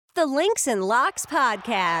the Links and Locks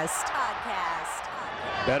podcast.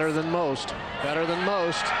 Better than most. Better than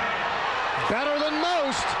most. Better than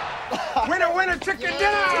most. Winner, winner, chicken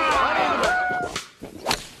dinner!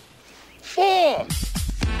 4.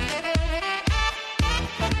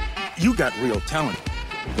 You got real talent.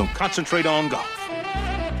 You're going to concentrate on golf.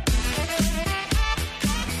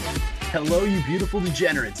 Hello, you beautiful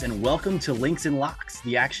degenerates, and welcome to Links and Locks,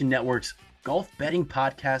 the Action Network's golf betting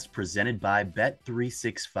podcast presented by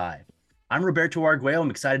Bet365. I'm Roberto Arguello. I'm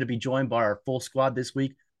excited to be joined by our full squad this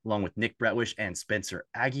week, along with Nick Bretwish and Spencer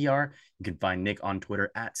Aguiar. You can find Nick on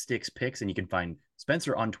Twitter at SticksPicks, and you can find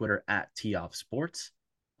Spencer on Twitter at TeeOffSports.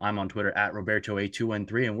 I'm on Twitter at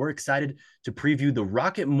RobertoA213, and we're excited to preview the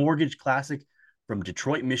Rocket Mortgage Classic from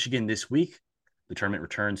Detroit, Michigan this week. The tournament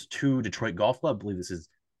returns to Detroit Golf Club. I believe this is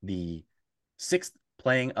the 6th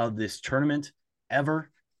playing of this tournament ever.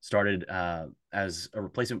 Started as a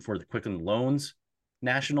replacement for the Quicken Loans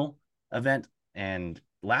National event. And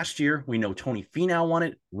last year, we know Tony Finau won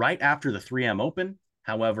it right after the 3M Open.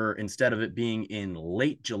 However, instead of it being in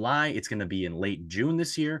late July, it's going to be in late June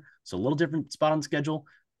this year. So a little different spot on schedule,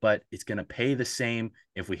 but it's going to pay the same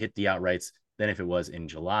if we hit the outrights than if it was in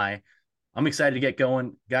July. I'm excited to get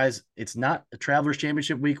going. Guys, it's not a Travelers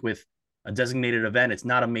Championship week with a designated event. It's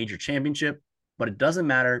not a major championship, but it doesn't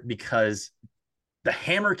matter because the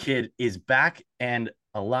Hammer Kid is back and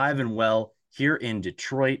alive and well here in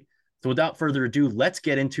Detroit. So without further ado, let's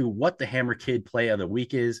get into what the Hammer Kid play of the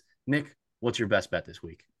week is. Nick, what's your best bet this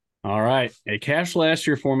week? All right. It cashed last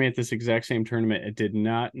year for me at this exact same tournament. It did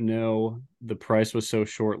not know the price was so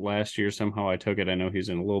short last year. Somehow I took it. I know he's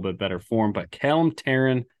in a little bit better form, but Callum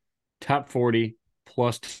Tarren, top 40,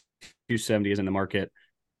 plus 270 is in the market.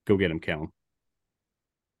 Go get him, Callum.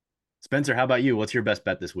 Spencer, how about you? What's your best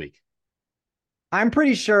bet this week? I'm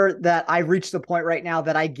pretty sure that I've reached the point right now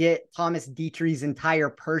that I get Thomas Dietrich's entire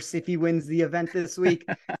purse if he wins the event this week.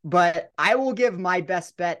 But I will give my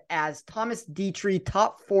best bet as Thomas Dietrich,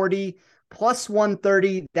 top 40, plus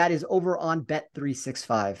 130. That is over on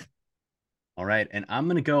Bet365. All right. And I'm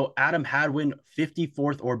going to go Adam Hadwin,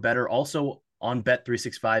 54th or better, also on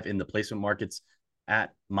Bet365 in the placement markets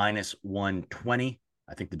at minus 120.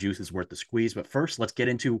 I think the juice is worth the squeeze. But first, let's get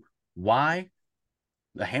into why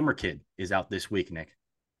the Hammer Kid is out this week, Nick.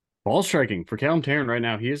 Ball striking for Callum Tarren right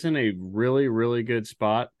now. He is in a really, really good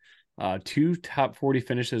spot. 2 top 40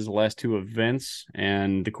 finishes the last 2 events,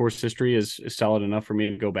 and the course history is solid enough for me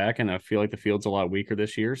to go back, and I feel like the field's a lot weaker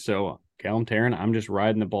this year. So Callum Tarren, I'm just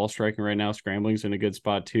riding the ball striking right now. Scrambling's in a good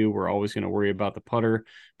spot too. We're always going to worry about the putter,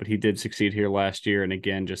 but he did succeed here last year. And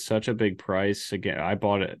again, just such a big price. Again, I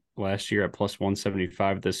bought it last year at plus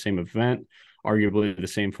 175 at this same event. Arguably the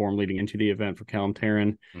same form leading into the event for Callum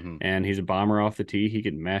Tarren. And he's a bomber off the tee. He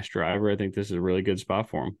can mash driver. I think this is a really good spot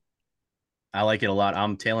for him. I like it a lot.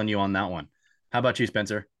 I'm tailing you on that one. How about you,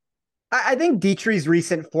 Spencer? I think Dietrich's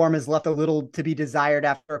recent form has left a little to be desired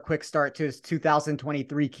after a quick start to his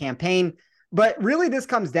 2023 campaign. But really, this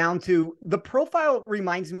comes down to the profile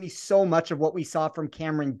reminds me so much of what we saw from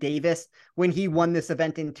Cameron Davis when he won this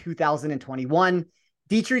event in 2021.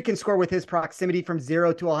 Dietrich can score with his proximity from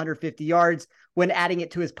 0 to 150 yards. When adding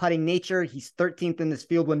it to his putting nature, he's 13th in this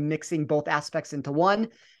field when mixing both aspects into one.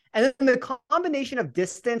 And then the combination of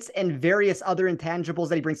distance and various other intangibles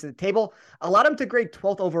that he brings to the table allowed him to grade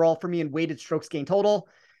 12th overall for me in weighted strokes gained total.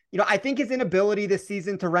 You know, I think his inability this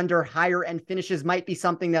season to render higher end finishes might be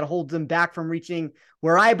something that holds him back from reaching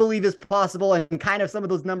where I believe is possible and kind of some of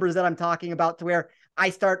those numbers that I'm talking about to where I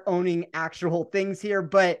start owning actual things here.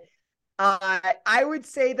 But I would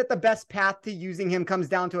say that the best path to using him comes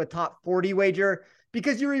down to a top 40 wager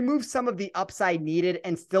because you remove some of the upside needed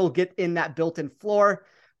and still get in that built-in floor.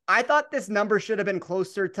 I thought this number should have been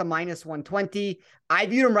closer to minus 120. I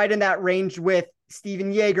viewed him right in that range with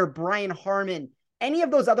Steven Yeager, Brian Harman, any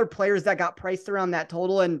of those other players that got priced around that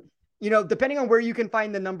total. And, you know, depending on where you can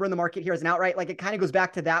find the number in the market here as an outright, like it kind of goes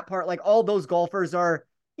back to that part. Like all those golfers are,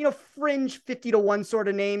 you know, fringe 50 to 1 sort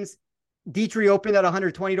of names. Dietrich opened at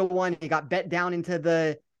 120 to 1. He got bet down into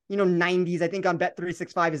the, 90s. I think on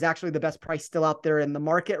Bet365 is actually the best price still out there in the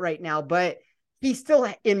market right now. But he still,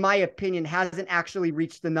 in my opinion, hasn't actually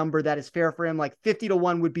reached the number that is fair for him. Like 50 to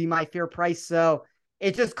 1 would be my fair price. So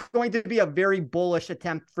it's just going to be a very bullish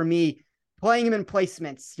attempt for me. Playing him in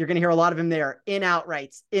placements. You're going to hear a lot of him there in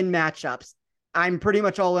outrights, in matchups. I'm pretty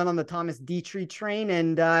much all in on the Thomas Dietrich train,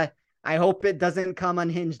 and I hope it doesn't come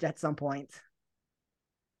unhinged at some point.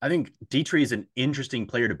 I think Dietrich is an interesting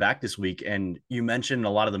player to back this week. And you mentioned a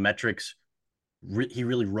lot of the metrics. He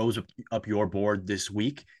really rose up your board this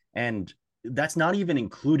week. And that's not even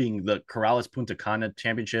including the Corrales Punta Cana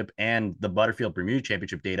Championship and the Butterfield Bermuda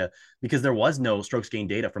Championship data, because there was no strokes gained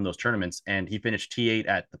data from those tournaments. And he finished T8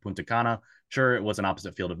 at the Punta Cana. Sure, it was an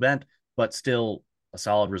opposite field event, but still a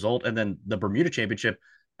solid result. And then the Bermuda Championship,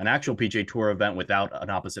 an actual PGA Tour event without an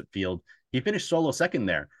opposite field, he finished solo second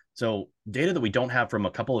there. So data that we don't have from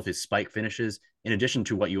a couple of his spike finishes, in addition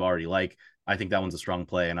to what you already like, I think that one's a strong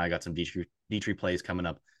play. And I got some Dietrich plays coming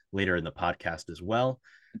up later in the podcast as well.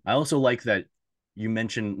 I also like that you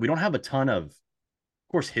mentioned we don't have a ton of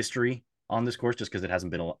course history on this course, just because it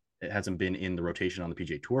hasn't been in the rotation on the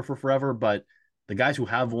PGA Tour for forever. But the guys who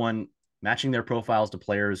have won, matching their profiles to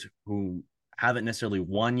players who haven't necessarily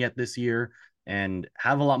won yet this year and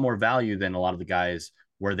have a lot more value than a lot of the guys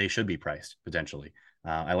where they should be priced potentially.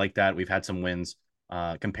 I like that. We've had some wins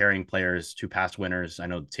comparing players to past winners. I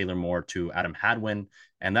know Taylor Moore to Adam Hadwin,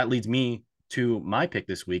 and that leads me to my pick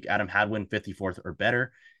this week, Adam Hadwin, 54th or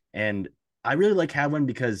better. And I really like Hadwin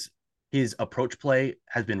because his approach play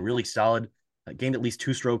has been really solid. Gained at least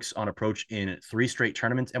 2 strokes on approach in 3 straight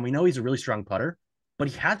tournaments. And we know he's a really strong putter, but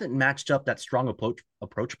he hasn't matched up that strong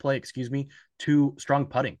approach play, to strong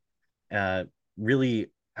putting. Really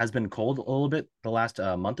has been cold a little bit the last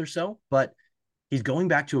month or so, but he's going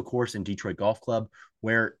back to a course in Detroit Golf Club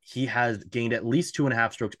where he has gained at least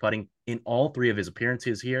 2.5 strokes putting in all 3 of his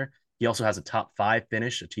appearances here. He also has a top 5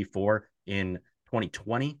 finish, a T4 in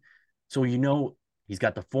 2020. So, he's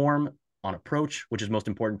got the form on approach, which is most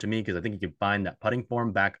important to me because I think he can find that putting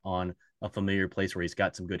form back on a familiar place where he's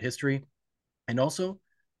got some good history. And also,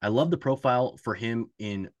 I love the profile for him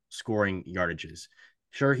in scoring yardages.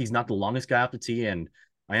 Sure, he's not the longest guy off the tee, and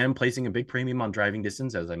I am placing a big premium on driving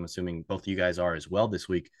distance, as I'm assuming both of you guys are as well this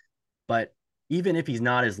week. But even if he's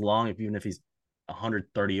not as long, even if he's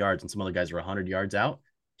 130 yards and some other guys are 100 yards out,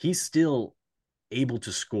 he's still able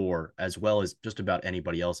to score as well as just about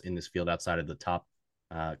anybody else in this field outside of the top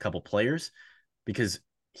couple players, because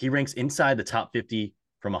he ranks inside the top 50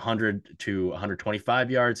 from 100 to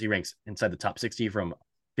 125 yards. He ranks inside the top 60 from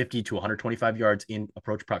 50 to 125 yards in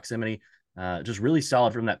approach proximity. Just really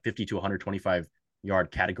solid from that 50 to 125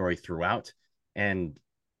 yard category throughout. And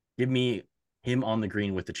give me him on the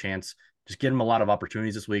green with the chance. Just get him a lot of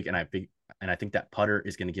opportunities this week. And I think that putter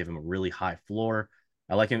is going to give him a really high floor.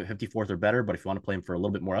 I like him at 54th or better, but if you want to play him for a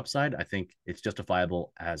little bit more upside, I think it's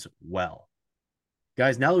justifiable as well.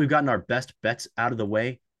 Guys, now that we've gotten our best bets out of the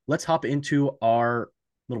way, let's hop into our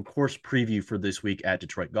little course preview for this week at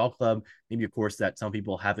Detroit Golf Club. Maybe a course that some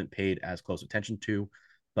people haven't paid as close attention to,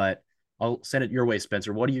 but I'll send it your way,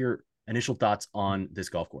 Spencer. What are your initial thoughts on this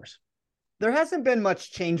golf course? There hasn't been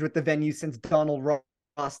much change with the venue since Donald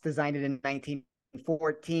Ross designed it in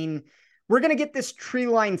 1914. We're going to get this tree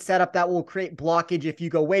line setup that will create blockage if you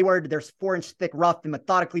go wayward. There's 4-inch thick rough and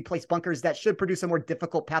methodically placed bunkers that should produce a more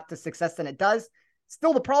difficult path to success than it does.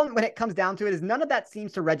 Still, the problem when it comes down to it is none of that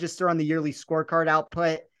seems to register on the yearly scorecard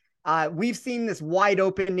output. We've seen this wide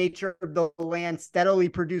open nature of the land steadily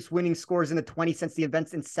produce winning scores in the 20 since the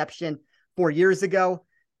event's inception 4 years ago.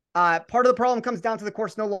 Part of the problem comes down to the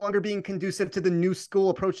course no longer being conducive to the new school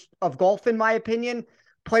approach of golf, in my opinion.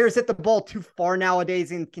 Players hit the ball too far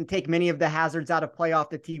nowadays and can take many of the hazards out of play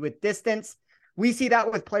off the tee with distance. We see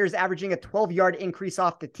that with players averaging a 12-yard increase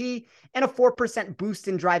off the tee and a 4% boost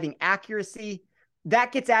in driving accuracy.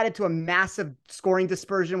 That gets added to a massive scoring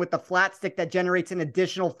dispersion with the flat stick that generates an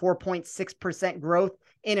additional 4.6% growth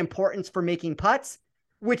in importance for making putts,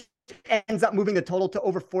 which ends up moving the total to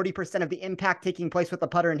over 40% of the impact taking place with the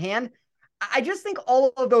putter in hand. I just think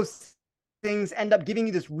all of those things end up giving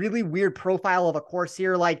you this really weird profile of a course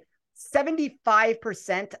here. Like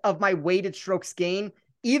 75% of my weighted strokes gain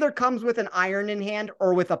either comes with an iron in hand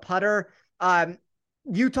or with a putter.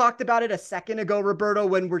 You talked about it a second ago, Roberto,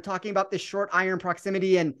 when we're talking about this short iron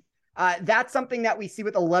proximity. And that's something that we see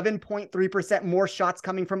with 11.3% more shots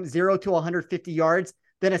coming from 0 to 150 yards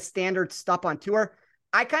than a standard stop on tour.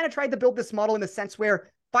 I kind of tried to build this model in the sense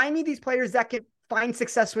where find me these players that can find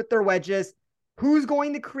success with their wedges. Who's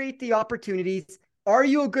going to create the opportunities? Are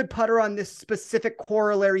you a good putter on this specific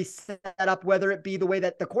corollary setup, whether it be the way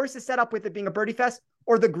that the course is set up with it being a birdie fest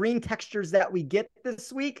or the green textures that we get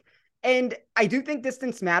this week? And I do think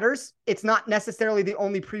distance matters. It's not necessarily the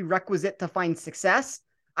only prerequisite to find success.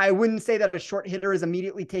 I wouldn't say that a short hitter is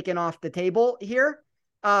immediately taken off the table here.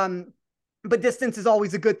 But distance is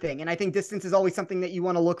always a good thing. And I think distance is always something that you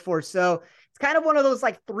want to look for. So it's kind of one of those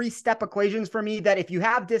like 3-step equations for me that if you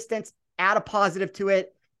have distance, add a positive to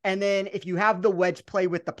it. And then if you have the wedge play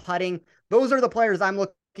with the putting, those are the players I'm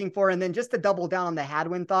looking for. And then just to double down on the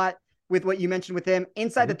Hadwin thought with what you mentioned with him,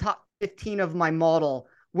 inside the top 15 of my model,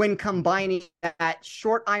 when combining that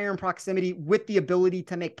short iron proximity with the ability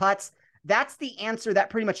to make putts, That's the answer that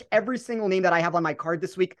pretty much every single name that I have on my card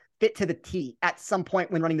this week fit to the T at some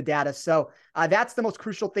point when running the data. So that's the most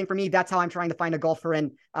crucial thing for me. That's how I'm trying to find a golfer.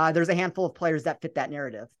 And there's a handful of players that fit that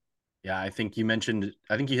narrative. Yeah, I think you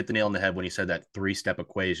hit the nail on the head when you said that 3-step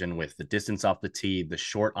equation with the distance off the tee, the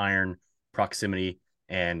short iron proximity,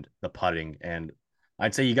 and the putting. And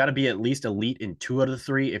I'd say you got to be at least elite in 2 out of the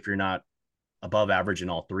 3 if you're not above average in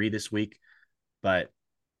all 3 this week. But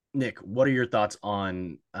Nick, what are your thoughts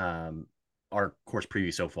on our course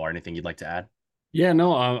preview so far? Anything you'd like to add? Yeah,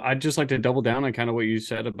 no, I'd just like to double down on kind of what you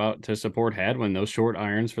said about to support Hadwin. Those short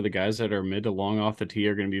irons for the guys that are mid to long off the tee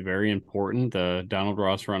are going to be very important. The Donald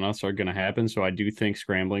Ross run-offs are going to happen. So I do think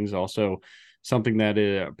scrambling is also something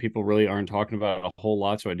that people really aren't talking about a whole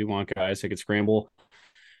lot. So I do want guys that could scramble.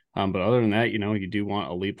 But other than that, you do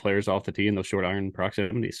want elite players off the tee in those short iron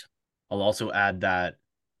proximities. I'll also add that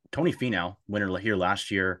Tony Finau, winner here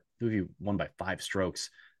last year, he won by 5 strokes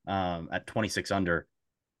at 26 under.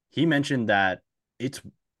 He mentioned that it's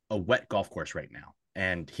a wet golf course right now.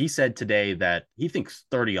 And he said today that he thinks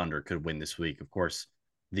 30 under could win this week. Of course,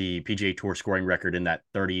 the PGA Tour scoring record in that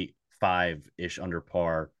 35-ish under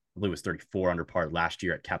par, I believe it was 34 under par last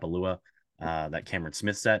year at Kapalua, that Cameron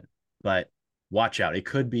Smith set. But watch out. It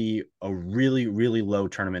could be a really, really low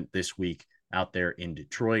tournament this week out there in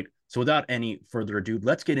Detroit. So without any further ado,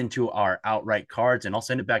 let's get into our outright cards, and I'll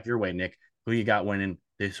send it back your way, Nick. Who you got winning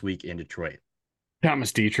this week in Detroit?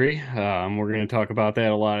 Thomas Dietrich. We're going to talk about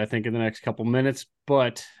that a lot, I think, in the next couple minutes.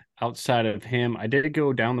 But outside of him, I did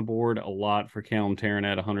go down the board a lot for Callum Tarren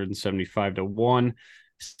at 175-1.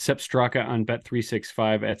 Sepp Straka on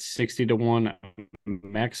Bet365 at 60-1.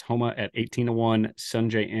 Max Homa at 18-1.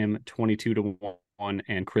 Sungjae Im 22-1.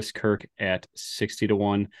 And Chris Kirk at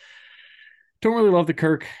 60-1. Don't really love the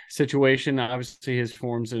Kirk situation. Obviously, his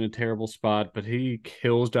form's in a terrible spot, but he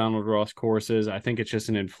kills Donald Ross courses. I think it's just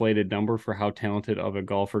an inflated number for how talented of a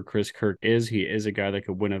golfer Chris Kirk is. He is a guy that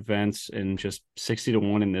could win events, and just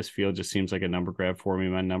 60-1 in this field just seems like a number grab for me.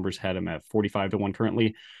 My numbers had him at 45-1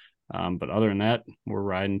 currently. But other than that, we're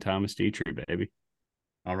riding Thomas Dietrich, baby.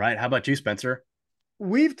 All right. How about you, Spencer?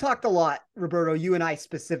 We've talked a lot, Roberto, you and I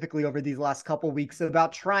specifically over these last couple of weeks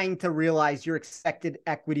about trying to realize your expected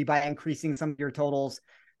equity by increasing some of your totals,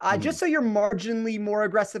 just so you're marginally more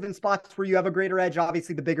aggressive in spots where you have a greater edge.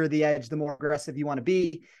 Obviously, the bigger the edge, the more aggressive you want to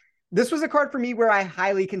be. This was a card for me where I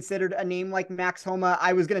highly considered a name like Max Homa.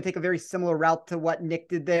 I was going to take a very similar route to what Nick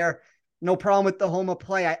did there. No problem with the Homa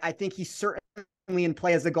play. I think he's certainly in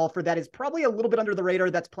play as a golfer that is probably a little bit under the radar,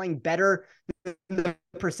 that's playing better than the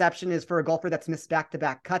perception is for a golfer that's missed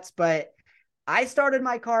back-to-back cuts. But I started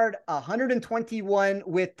my card 121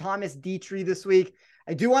 with Thomas Dietrich this week.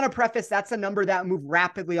 I do want to preface that's a number that moved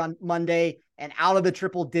rapidly on Monday and out of the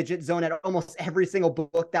triple-digit zone at almost every single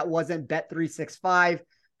book that wasn't Bet365.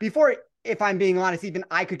 Before, if I'm being honest, even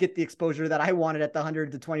I could get the exposure that I wanted at the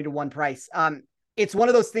 120-1 price. It's one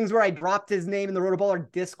of those things where I dropped his name in the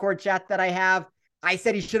Rotoballer Discord chat that I have. I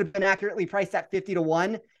said he should have been accurately priced at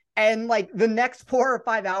 50-1. And like the next 4 or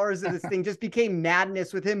 5 hours of this thing just became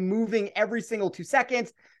madness with him moving every single 2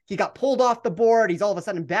 seconds. He got pulled off the board. He's all of a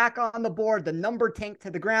sudden back on the board. The number tanked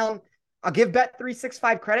to the ground. I'll give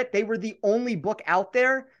Bet365 credit. They were the only book out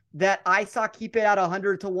there that I saw keep it at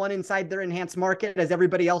 100-1 inside their enhanced market, as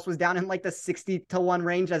everybody else was down in like the 60-1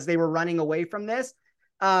 range as they were running away from this.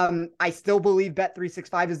 I still believe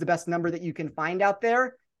Bet365 is the best number that you can find out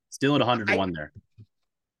there. Still at 100-1 there.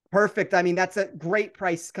 Perfect. I mean, that's a great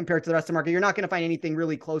price compared to the rest of the market. You're not going to find anything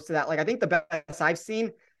really close to that. Like, I think the best I've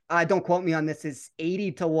seen, don't quote me on this, is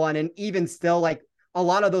 80-1. And even still, like a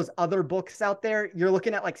lot of those other books out there, you're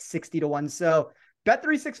looking at like 60-1. So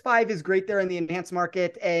Bet365 is great there in the enhanced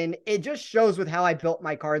market. And it just shows with how I built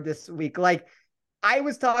my card this week. Like, I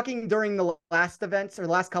was talking during the last events or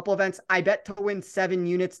the last couple events, I bet to win 7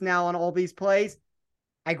 units now on all these plays.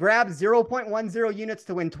 I grabbed 0.10 units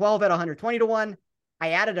to win 12 at 120-1.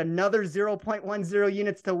 I added another 0.10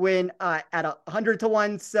 units to win at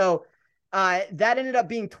 100-1. So that ended up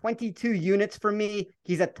being 22 units for me.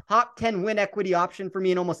 He's a top 10 win equity option for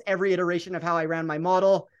me in almost every iteration of how I ran my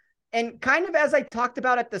model. And kind of as I talked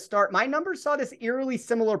about at the start, my numbers saw this eerily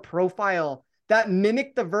similar profile that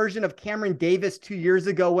mimicked the version of Cameron Davis 2 years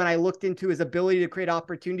ago when I looked into his ability to create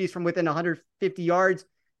opportunities from within 150 yards,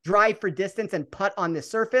 drive for distance, and putt on the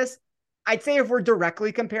surface. I'd say if we're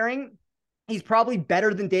directly comparing, he's probably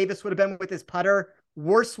better than Davis would have been with his putter,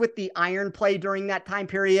 worse with the iron play during that time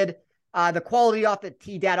period. The quality off the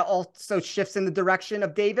tee data also shifts in the direction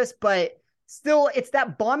of Davis, but still, it's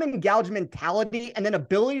that bomb and gouge mentality and then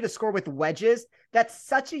ability to score with wedges. That's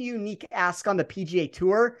such a unique ask on the PGA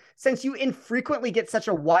Tour, since you infrequently get such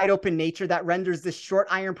a wide open nature that renders this short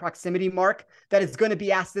iron proximity mark that is going to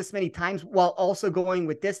be asked this many times while also going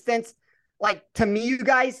with distance. Like, to me, you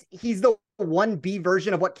guys, he's the 1B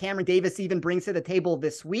version of what Cameron Davis even brings to the table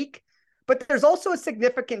this week. But there's also a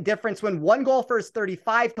significant difference when one golfer is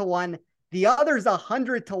 35-1, the other's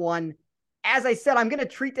 100-1. As I said, I'm going to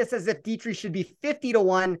treat this as if Dietrich should be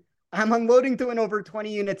 50-1. I'm unloading to an over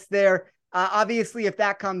 20 units there. Obviously, if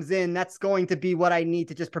that comes in, that's going to be what I need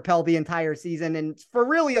to just propel the entire season. And for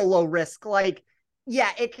really a low risk, like, yeah,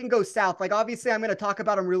 it can go south. Like, obviously, I'm going to talk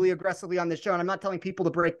about him really aggressively on this show, and I'm not telling people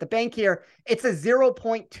to break the bank here. It's a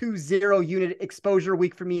 0.20 unit exposure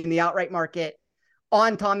week for me in the outright market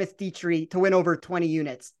on Thomas Dietrich to win over 20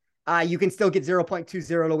 units. You can still get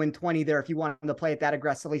 0.20 to win 20 there if you want to play it that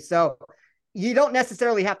aggressively. So you don't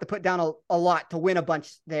necessarily have to put down a lot to win a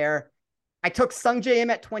bunch there. I took Sungjae Im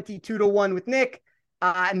at 22-1 with Nick.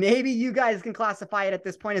 Maybe you guys can classify it at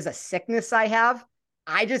this point as a sickness I have.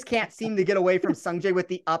 I just can't seem to get away from Sungjae with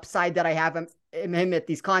the upside that I have him at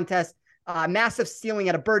these contests. Massive ceiling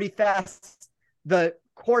at a birdie fest. The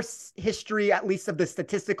course history, at least of the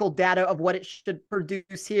statistical data of what it should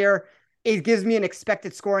produce here, it gives me an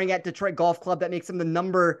expected scoring at Detroit Golf Club that makes him the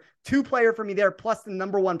number 2 player for me there, plus the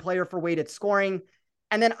number 1 player for weighted scoring.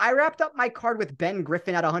 And then I wrapped up my card with Ben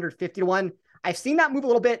Griffin at 150-1. I've seen that move a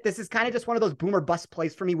little bit. This is kind of just one of those boomer bust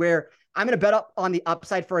plays for me where I'm going to bet up on the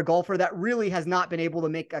upside for a golfer that really has not been able to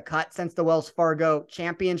make a cut since the Wells Fargo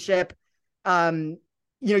Championship.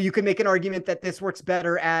 You could make an argument that this works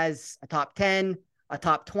better as a top 10, a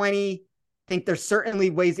top 20. I think there's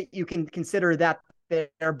certainly ways that you can consider that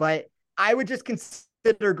there, but I would just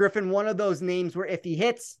consider Griffin one of those names where if he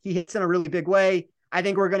hits in a really big way. I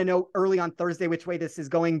think we're going to know early on Thursday which way this is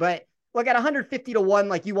going, but look, at 150-1,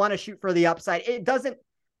 like, you want to shoot for the upside. It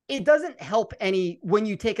doesn't help any when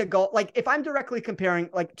you take a golf. Like, if I'm directly comparing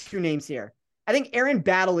like 2 names here, I think Aaron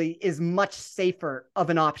Baddeley is much safer of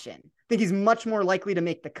an option. I think he's much more likely to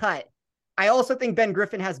make the cut. I also think Ben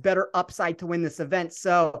Griffin has better upside to win this event.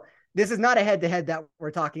 So this is not a head-to-head that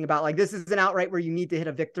we're talking about. Like, this is an outright where you need to hit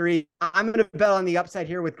a victory. I'm going to bet on the upside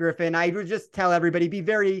here with Griffin. I would just tell everybody, be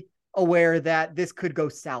very aware that this could go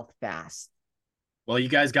south fast. Well, you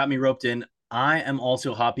guys got me roped in. I am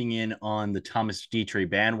also hopping in on the Thomas Dietrich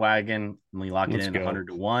bandwagon. We lock it in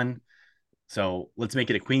 100-1. So let's make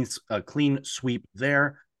it a clean sweep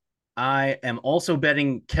there. I am also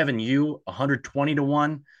betting Kevin Yu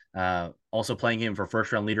 120-1. Also playing him for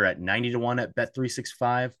first round leader at 90-1 at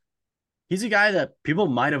Bet365. He's a guy that people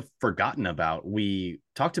might have forgotten about. We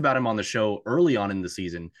talked about him on the show early on in the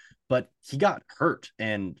season, but he got hurt.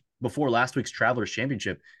 And before last week's Travelers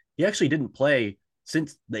Championship, he actually didn't play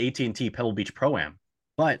since the AT&T Pebble Beach Pro-Am.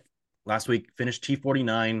 But last week finished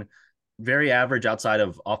T49, very average outside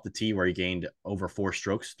of off the tee where he gained over 4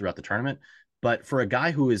 strokes throughout the tournament. But for a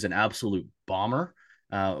guy who is an absolute bomber,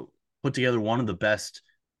 put together one of the best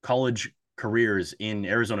college careers in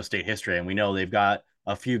Arizona State history. And we know they've got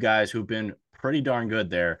a few guys who've been pretty darn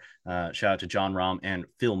good there. Shout out to John Rahm and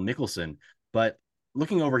Phil Mickelson. But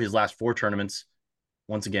looking over his last 4 tournaments,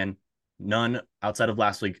 once again, none outside of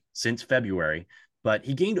last week since February. But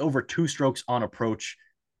he gained over 2 strokes on approach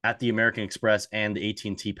at the American Express and the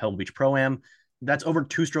AT&T Pebble Beach Pro-Am. That's over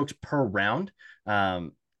 2 strokes per round.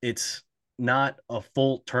 It's not a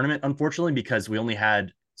full tournament, unfortunately, because we only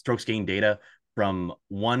had strokes gained data from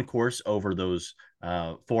one course over those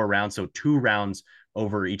 4 rounds. So 2 rounds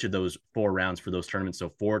over each of those 4 rounds for those tournaments.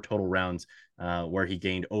 So 4 total rounds where he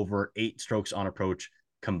gained over 8 strokes on approach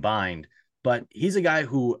combined. But he's a guy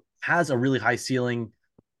who has a really high ceiling,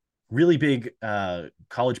 really big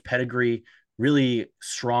college pedigree, really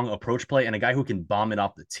strong approach play, and a guy who can bomb it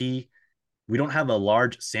off the tee. We don't have a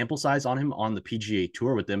large sample size on him on the PGA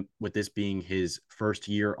Tour with this being his first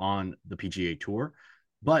year on the PGA Tour,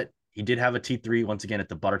 but he did have a T3 once again at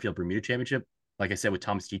the Butterfield Bermuda Championship. Like I said, with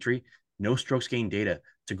Thomas Dietrich, no strokes gained data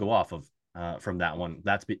to go off of from that one.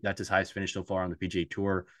 That's his highest finish so far on the PGA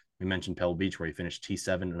Tour. We mentioned Pebble Beach where he finished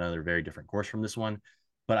T7, another very different course from this one.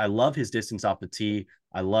 But I love his distance off the tee.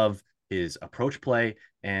 I love his approach play,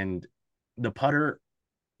 and the putter,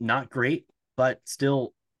 not great, but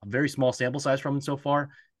still a very small sample size from him so far.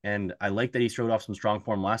 And I like that he showed off some strong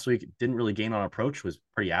form last week. Didn't really gain on approach, was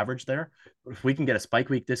pretty average there. If we can get a spike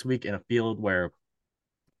week this week in a field where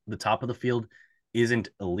the top of the field isn't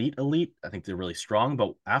elite, I think they're really strong.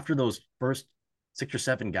 But after those first 6 or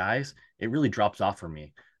 7 guys, it really drops off for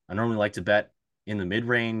me. I normally like to bet in the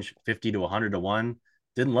mid-range, 50 to 100-1.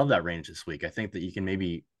 Didn't love that range this week. I think that you can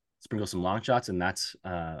maybe sprinkle some long shots, and that's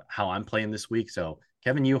how I'm playing this week. So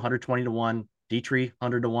Kevin Yu, 120-1, Dietrich,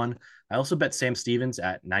 100-1. I also bet Sam Stevens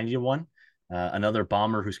at 90-1. Another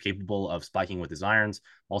bomber who's capable of spiking with his irons.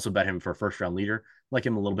 Also bet him for first round leader. Like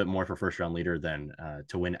him a little bit more for first round leader than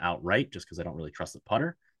to win outright, just because I don't really trust the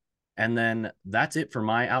putter. And then that's it for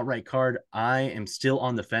my outright card. I am still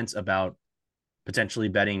on the fence about potentially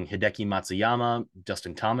betting Hideki Matsuyama,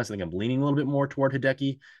 Justin Thomas. I think I'm leaning a little bit more toward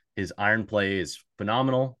Hideki. His iron play is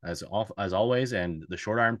phenomenal as always, and the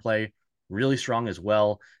short iron play really strong as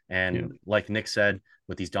well. And like Nick said,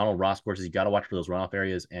 with these Donald Ross courses, you got to watch for those runoff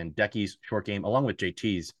areas. And Decky's short game, along with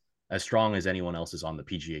JT's, as strong as anyone else's on the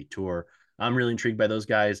PGA Tour. I'm really intrigued by those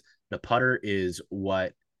guys. The putter is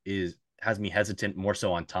what has me hesitant more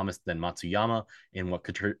so on Thomas than Matsuyama in what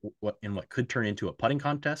could turn into a putting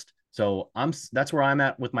contest. So that's where I'm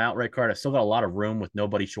at with my outright card. I've still got a lot of room with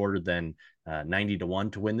nobody shorter than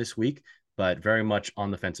 90-1 to win this week, but very much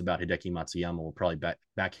on the fence about Hideki Matsuyama. We'll probably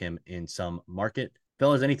back him in some market.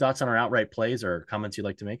 Fellas, any thoughts on our outright plays or comments you'd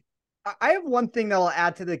like to make? I have one thing that I'll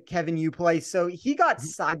add to the Kevin Yu play. So he got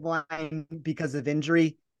sidelined because of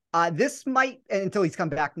injury. This might, until he's come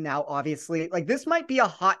back now, obviously, like this might be a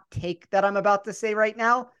hot take that I'm about to say right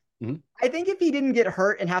now. Mm-hmm. I think if he didn't get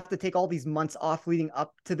hurt and have to take all these months off leading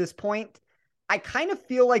up to this point, I kind of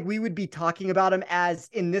feel like we would be talking about him as,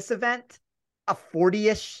 in this event, a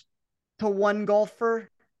 40-ish to 1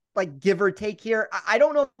 golfer, like give or take here. I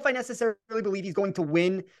don't know if I necessarily believe he's going to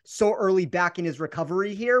win so early back in his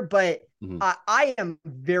recovery here, but I am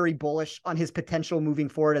very bullish on his potential moving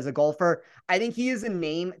forward as a golfer. I think he is a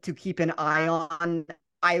name to keep an eye on.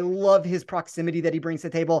 I love his proximity that he brings to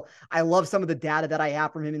the table. I love some of the data that I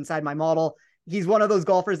have from him inside my model. He's one of those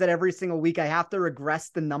golfers that every single week I have to regress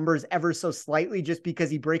the numbers ever so slightly just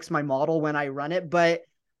because he breaks my model when I run it. But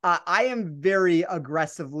I am very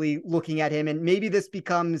aggressively looking at him, and maybe this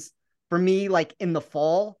becomes, for me, like in the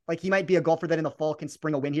fall, like he might be a golfer that in the fall can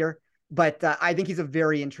spring a win here. But I think he's a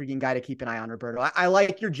very intriguing guy to keep an eye on, Roberto. I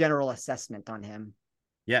like your general assessment on him.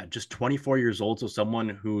 Yeah, just 24 years old. So someone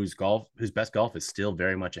whose best golf is still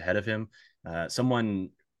very much ahead of him. Someone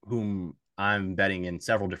whom I'm betting in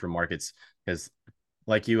several different markets because,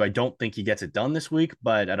 like you, I don't think he gets it done this week,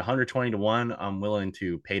 but at 120-1, I'm willing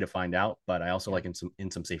to pay to find out. But I also like him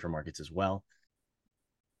in some safer markets as well.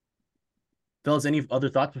 Fellas, any other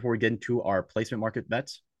thoughts before we get into our placement market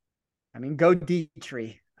bets? I mean, go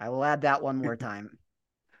Dietrich. I will add that one more time.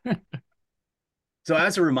 So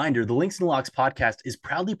as a reminder, the Links and Locks podcast is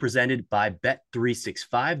proudly presented by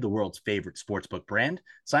Bet365, the world's favorite sportsbook brand.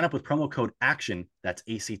 Sign up with promo code ACTION, that's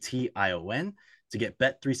ACTION, to get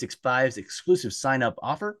Bet365's exclusive sign-up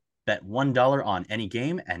offer. Bet $1 on any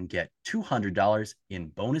game and get $200 in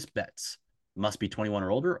bonus bets. Must be 21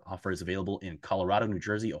 or older. Offer is available in Colorado, New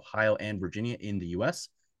Jersey, Ohio, and Virginia in the U.S.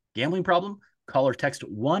 Gambling problem? Call or text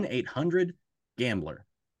 1-800-GAMBLER.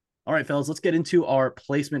 All right, fellas, let's get into our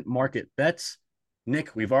placement market bets.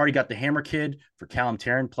 Nick, we've already got the Hammer Kid for Callum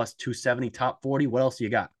Tarren plus 270 top 40. What else do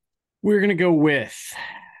you got? We're going to go with,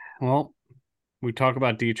 well, we talk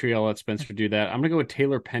about Dietrich. I'll let Spencer do that. I'm going to go with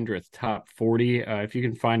Taylor Pendrith top 40. If you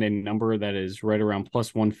can find a number that is right around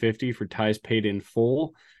plus 150 for ties paid in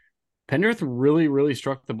full. Pendrith really, really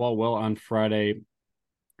struck the ball well on Friday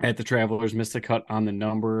at the Travelers, missed the cut on the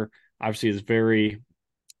number. Obviously is very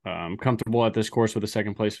comfortable at this course with a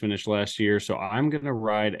second place finish last year. So I'm going to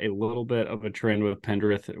ride a little bit of a trend with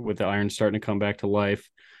Pendrith with the irons starting to come back to life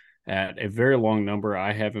at a very long number.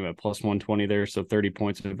 I have him at plus 120 there. So 30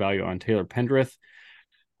 points of value on Taylor Pendrith.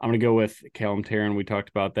 I'm going to go with Callum Tarren. We talked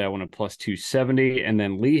about that one at plus 270. And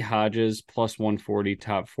then Lee Hodges plus 140,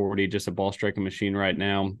 top 40, just a ball striking machine right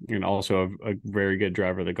now. And also a very good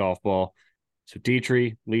driver of the golf ball. So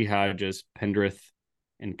Dietrich, Lee Hodges, Pendrith,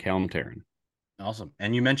 and Callum Tarren. Awesome.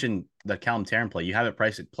 And you mentioned the Callum Tarren play. You have it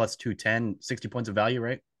priced at plus 210, 60 points of value,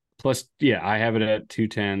 right? Plus, yeah, I have it at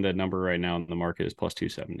 210. The number right now in the market is plus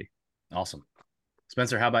 270. Awesome.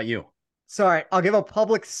 Spencer, how about you? Sorry, I'll give a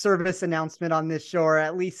public service announcement on this show, or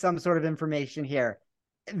at least some sort of information here.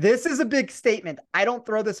 This is a big statement. I don't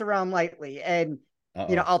throw this around lightly. And,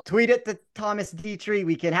 I'll tweet it to Thomas Dietrich.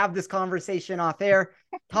 We can have this conversation off air.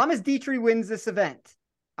 Thomas Dietrich wins this event.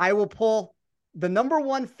 I will pull the number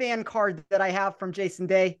one fan card that I have from Jason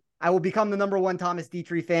Day. I will become the number one Thomas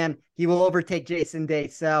Dietrich fan. He will overtake Jason Day.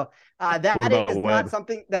 So that is not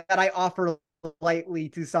something that I offer lightly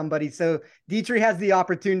to somebody. So Dietrich has the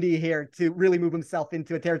opportunity here to really move himself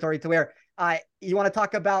into a territory to where you want to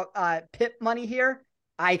talk about pip money here.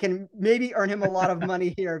 I can maybe earn him a lot of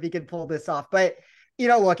money here if he can pull this off. But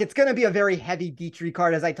look, it's going to be a very heavy Dietrich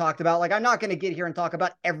card, as I talked about. Like, I'm not going to get here and talk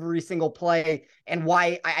about every single play and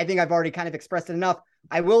why. I think I've already kind of expressed it enough.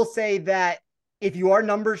 I will say that if you are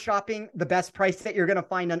number shopping, the best price that you're going to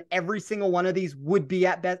find on every single one of these would be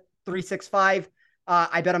at Bet365.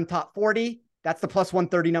 I bet them top 40. That's the plus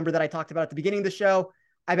 130 number that I talked about at the beginning of the show.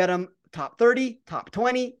 I bet them top 30, top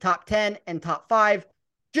 20, top 10, and top 5.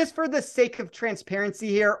 Just for the sake of transparency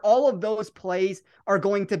here, all of those plays are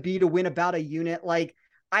going to be to win about a unit. Like,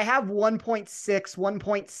 I have 1.6,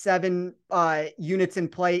 1.7 units in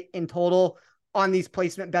play in total on these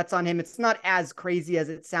placement bets on him. It's not as crazy as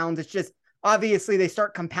it sounds. It's just, obviously they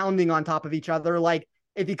start compounding on top of each other. Like,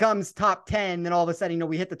 if he comes top 10, then all of a sudden,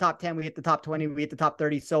 we hit the top 10, we hit the top 20, we hit the top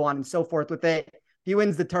 30, so on and so forth with it. If he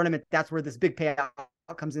wins the tournament, that's where this big payout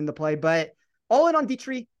comes into play. But all in on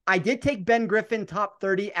Dietrich, I did take Ben Griffin top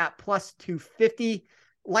 30 at plus 250.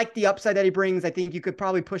 Like the upside that he brings, I think you could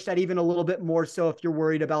probably push that even a little bit more so if you're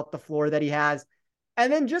worried about the floor that he has.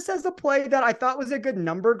 And then just as a play that I thought was a good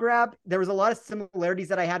number grab, there was a lot of similarities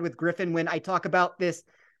that I had with Griffin when I talk about this,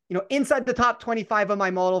 inside the top 25 of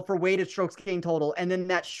my model for weighted strokes gained total. And then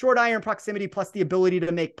that short iron proximity plus the ability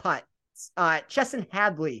to make putts. Chesson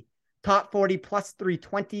Hadley, top 40 plus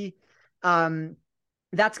 320.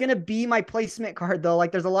 That's going to be my placement card though.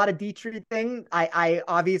 Like, there's a lot of Dietrich thing. I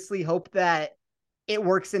obviously hope that it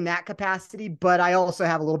works in that capacity, but I also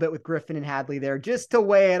have a little bit with Griffin and Hadley there just to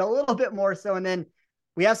weigh it a little bit more so. And then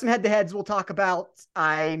we have some head-to-heads we'll talk about.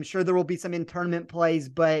 I'm sure there will be some in-tournament plays,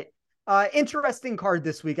 but interesting card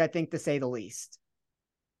this week, I think, to say the least.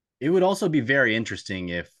 It would also be very interesting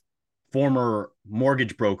if former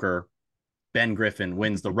mortgage broker Ben Griffin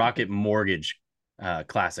wins the Rocket Mortgage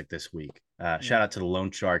Classic this week. Shout out to the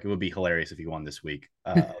Loan Shark. It would be hilarious if he won this week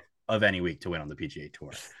of any week to win on the PGA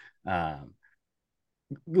Tour.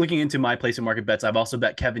 Looking into my place and market bets, I've also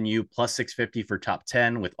bet Kevin Yu plus 650 for top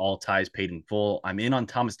 10 with all ties paid in full. I'm in on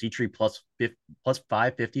Thomas Dietrich plus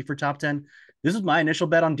 550 for top 10. This is my initial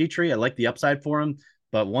bet on Dietrich. I like the upside for him,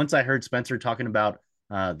 but once I heard Spencer talking about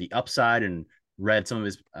the upside and read some of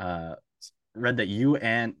his read that you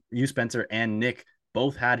Spencer and Nick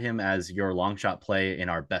both had him as your long shot play in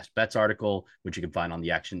our best bets article, which you can find on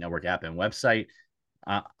the Action Network app and website.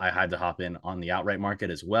 I had to hop in on the outright market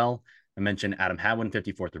as well. I mentioned Adam Hadwin,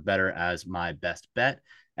 54th or better, as my best bet.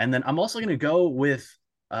 And then I'm also going to go with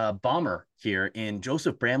Bomber here in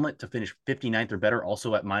Joseph Bramlett to finish 59th or better,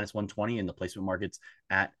 also at minus 120 in the placement markets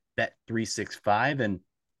at Bet365. And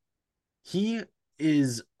he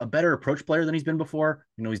is a better approach player than he's been before.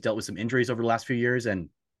 He's dealt with some injuries over the last few years, and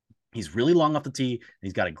he's really long off the tee. And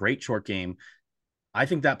he's got a great short game. I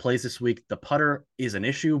think that plays this week. The putter is an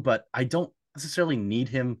issue, but I don't necessarily need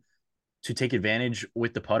him to take advantage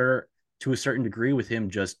with the putter to a certain degree, with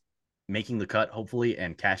him just making the cut, hopefully,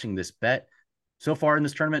 and cashing this bet. So far in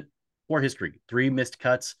this tournament, poor history, 3 missed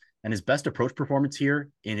cuts, and his best approach performance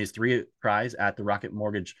here in his 3 tries at the Rocket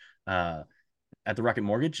Mortgage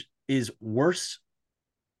is worse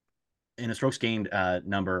in a strokes gained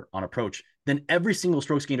number on approach than every single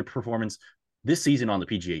strokes gained performance this season on the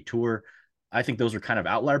PGA Tour. I think those are kind of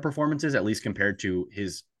outlier performances, at least compared to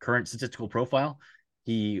his current statistical profile.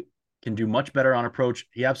 He can do much better on approach.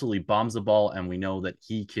 He absolutely bombs the ball, and we know that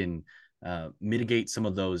he can mitigate some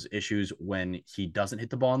of those issues when he doesn't hit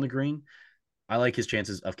the ball on the green. I like his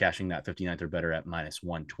chances of cashing that 59th or better at minus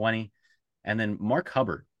 120. And then Mark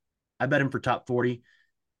Hubbard, I bet him for top 40.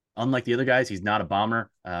 Unlike the other guys, he's not a bomber.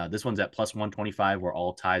 This one's at plus 125, where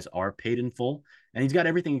all ties are paid in full. And he's got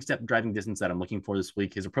everything except driving distance that I'm looking for this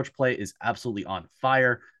week. His approach play is absolutely on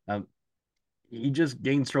fire. He just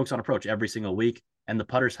gains strokes on approach every single week, and the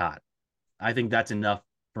putter's hot. I think that's enough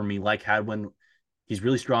for me. Like Hadwin, he's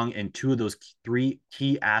really strong in 2 of those 3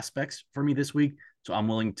 key aspects for me this week. So I'm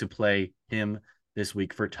willing to play him this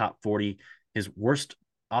week for top 40. His worst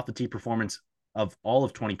off the tee performance of all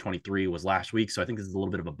of 2023 was last week. So I think this is a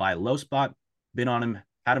little bit of a buy low spot. Been on him,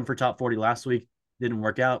 had him for top 40 last week. Didn't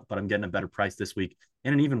work out, but I'm getting a better price this week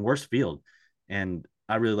in an even worse field. And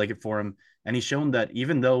I really like it for him. And he's shown that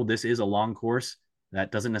even though this is a long course,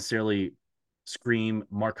 that doesn't necessarily scream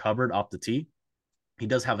Mark Hubbard off the tee. He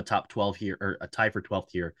does have a top 12 here, or a tie for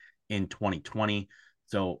 12th here in 2020.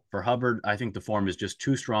 So for Hubbard, I think the form is just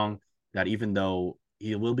too strong that even though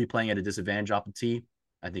he will be playing at a disadvantage off the tee,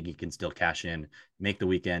 I think he can still cash in, make the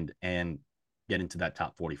weekend, and get into that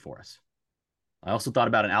top 40 for us. I also thought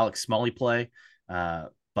about an Alex Smalley play,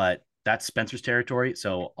 but that's Spencer's territory.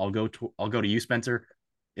 So I'll go to you, Spencer.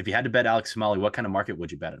 If you had to bet Alex Smalley, what kind of market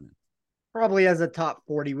would you bet him in? Probably as a top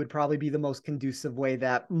 40 would probably be the most conducive way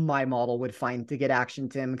that my model would find to get action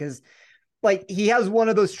to him, because like he has one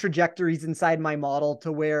of those trajectories inside my model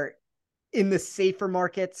to where in the safer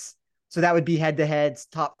markets, so that would be head-to-heads,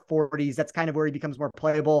 top 40s, that's kind of where he becomes more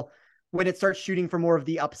playable. when it starts shooting for more of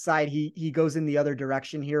the upside, he goes in the other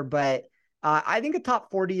direction here. But I think a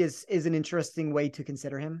top 40 is an interesting way to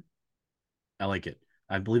consider him. I like it.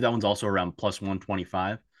 I believe that one's also around plus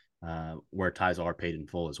 125, where ties are paid in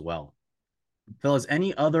full as well. Fellas,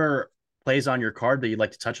 any other plays on your card that you'd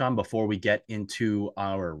like to touch on before we get into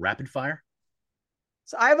our rapid fire?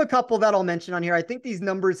 So I have a couple that I'll mention on here. I think these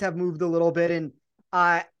numbers have moved a little bit. And,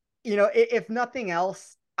 if nothing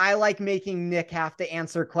else, I like making Nick have to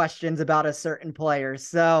answer questions about a certain player.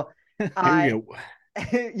 So,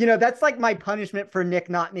 that's like my punishment for Nick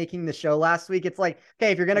not making the show last week. It's like,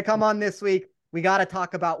 okay, if you're going to come on this week, we got to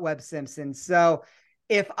talk about Webb Simpson. So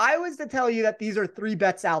if I was to tell you that these are 3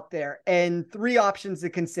 bets out there and 3 options to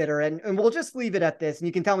consider, and we'll just leave it at this, and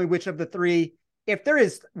you can tell me which of the 3, if there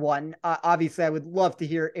is one, obviously I would love to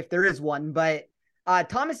hear if there is one, but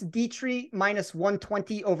Thomas Dietrich minus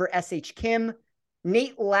 120 over SH Kim,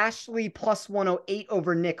 Nate Lashley plus 108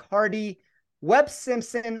 over Nick Hardy, Webb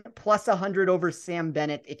Simpson plus 100 over Sam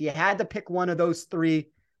Bennett. If you had to pick one of those 3,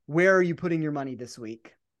 where are you putting your money this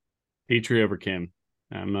week? Dietrich over Kim.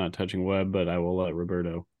 I'm not touching Webb, but I will let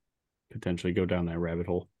Roberto potentially go down that rabbit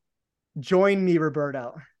hole. Join me,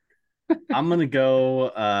 Roberto. I'm going to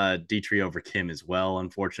go Dietrich over Kim as well,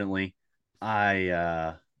 unfortunately.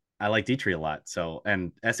 I like Dietrich a lot. So,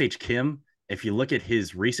 and SH Kim, if you look at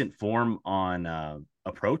his recent form on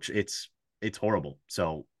approach, it's horrible.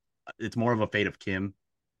 So it's more of a fade of Kim.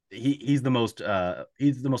 He's the most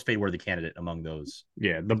fade worthy candidate among those.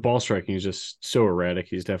 Yeah, the ball striking is just so erratic.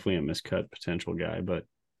 He's definitely a miscut potential guy, but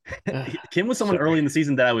Kim was someone early in the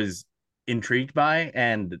season that I was intrigued by,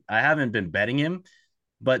 and I haven't been betting him.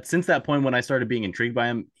 But since that point, when I started being intrigued by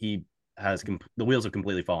him, he has the wheels have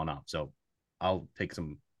completely fallen off. So I'll take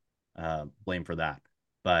some blame for that.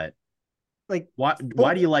 But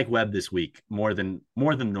why do you like Webb this week more than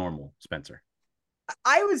normal, Spencer?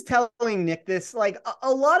 I was telling Nick this, like a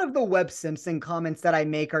lot of the Webb Simpson comments that I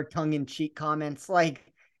make are tongue-in-cheek comments.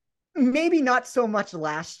 Like maybe not so much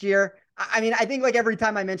last year. I mean, I think like every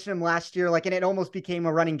time I mentioned him last year, like, and it almost became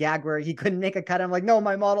a running gag where he couldn't make a cut. I'm like, no,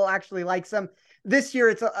 my model actually likes him. This year,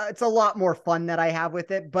 it's a lot more fun that I have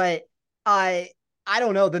with it. But I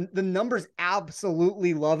don't know. The numbers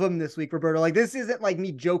absolutely love him this week, Roberto. Like this isn't like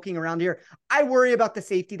me joking around here. I worry about the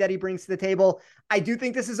safety that he brings to the table. I do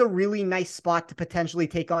think this is a really nice spot to potentially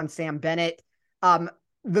take on Sam Bennett. The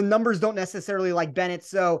numbers don't necessarily like Bennett.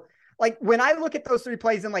 So like when I look at those 3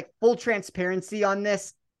 plays and like full transparency on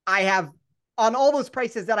this, I have on all those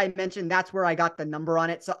prices that I mentioned, that's where I got the number on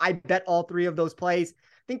it. So I bet all 3 of those plays.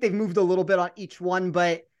 I think they've moved a little bit on each one,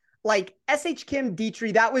 but like SH Kim,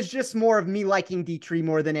 Dietrich, that was just more of me liking Dietrich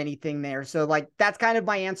more than anything there. So like, that's kind of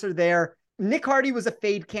my answer there. Nick Hardy was a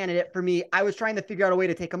fade candidate for me. I was trying to figure out a way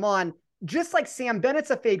to take him on, just like Sam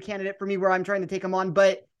Bennett's a fade candidate for me where I'm trying to take him on.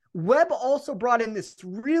 But Webb also brought in this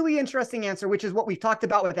really interesting answer, which is what we've talked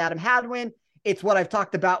about with Adam Hadwin. It's what I've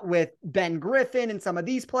talked about with Ben Griffin and some of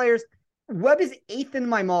these players. Webb is 8th in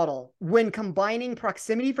my model when combining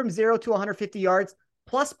proximity from 0 to 150 yards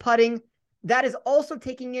plus putting. That is also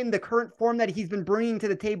taking in the current form that he's been bringing to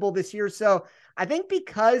the table this year. So I think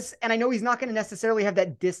because, and I know he's not going to necessarily have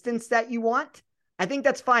that distance that you want. I think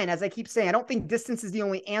that's fine. As I keep saying, I don't think distance is the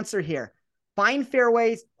only answer here. Find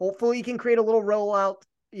fairways. Hopefully he can create a little rollout.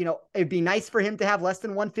 It'd be nice for him to have less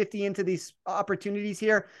than 150 into these opportunities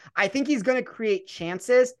here. I think he's going to create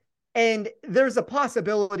chances. And there's a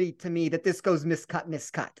possibility to me that this goes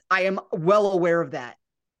miscut. I am well aware of that.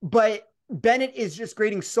 But Bennett is just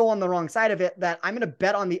grading so on the wrong side of it that I'm going to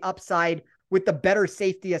bet on the upside with the better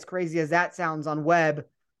safety, as crazy as that sounds, on Webb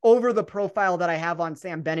over the profile that I have on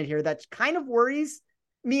Sam Bennett here. That kind of worries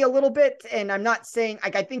me a little bit. And I'm not saying,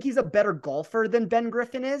 like, I think he's a better golfer than Ben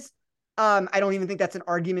Griffin is. I don't even think that's an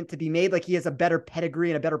argument to be made. Like he has a better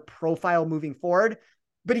pedigree and a better profile moving forward.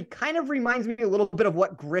 But he kind of reminds me a little bit of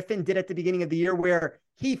what Griffin did at the beginning of the year, where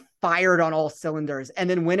he fired on all cylinders. And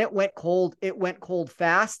then when it went cold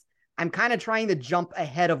fast. I'm kind of trying to jump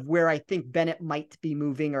ahead of where I think Bennett might be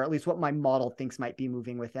moving, or at least what my model thinks might be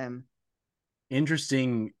moving with him.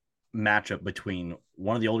 Interesting matchup between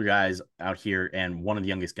one of the older guys out here and one of the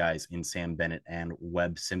youngest guys in Sam Bennett and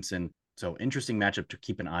Webb Simpson. So interesting matchup to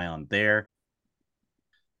keep an eye on there.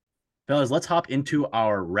 Fellas, let's hop into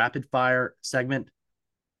our rapid fire segment.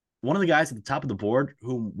 One of the guys at the top of the board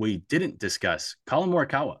whom we didn't discuss, Colin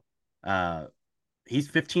Morikawa. He's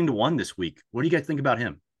 15-1 this week. What do you guys think about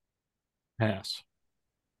him? Pass.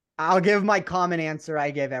 I'll give my common answer I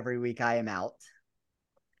give every week. I am out.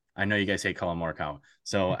 I know you guys hate Colin Morikawa.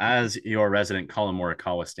 So as your resident Colin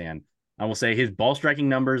Morikawa stan, I will say his ball striking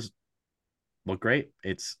numbers look great.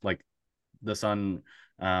 It's like the sun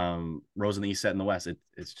rose in the east, set in the west.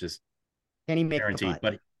 It's just Can he make guaranteed. the putt?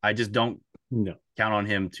 But I just don't No. count on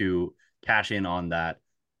him to cash in on that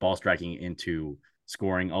ball striking into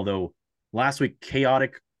scoring. Although last week,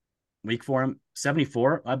 chaotic week for him,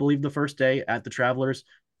 74, I believe, the first day at the Travelers,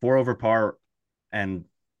 4 over par, and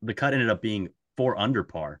the cut ended up being 4 under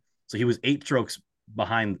par. So he was 8 strokes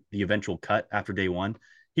behind the eventual cut after day one.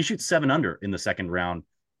 He shoots 7 under in the second round,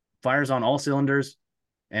 fires on all cylinders,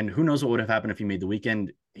 and who knows what would have happened if he made the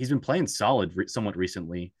weekend. He's been playing solid somewhat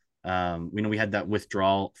recently. We had that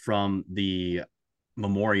withdrawal from the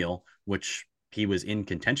Memorial, which he was in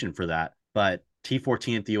contention for that, but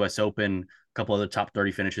T14 at the US Open, a couple other top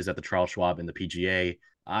 30 finishes at the Charles Schwab and the PGA.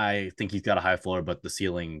 I think he's got a high floor, but the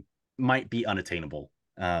ceiling might be unattainable.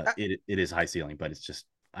 It is high ceiling, but it's just,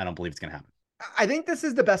 I don't believe it's going to happen. I think this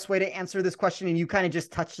is the best way to answer this question, and you kind of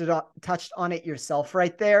just touched on it yourself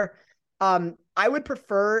right there. I would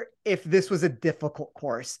prefer if this was a difficult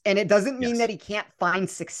course, and it doesn't mean that he can't find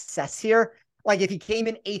success here. Like if he came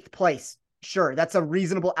in 8th place, sure, that's a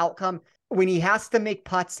reasonable outcome. When he has to make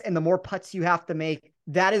putts, and the more putts you have to make,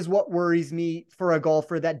 that is what worries me for a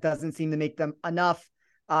golfer that doesn't seem to make them enough.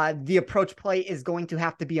 The approach play is going to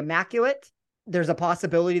have to be immaculate. There's a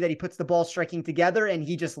possibility that he puts the ball striking together and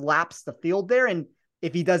he just laps the field there. And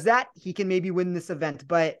if he does that, he can maybe win this event.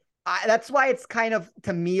 But that's why it's kind of,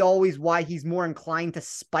 to me, always why he's more inclined to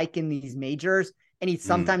spike in these majors. And he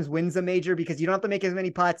sometimes wins a major because you don't have to make as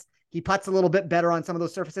many putts. He putts a little bit better on some of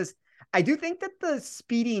those surfaces. I do think that the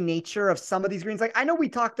speedy nature of some of these greens, like I know we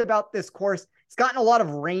talked about this course, it's gotten a lot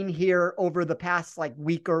of rain here over the past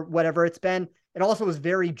week or whatever it's been. It also was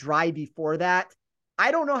very dry before that. I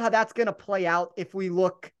don't know how that's going to play out if we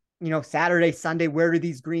look, Saturday, Sunday, where do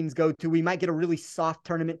these greens go to? We might get a really soft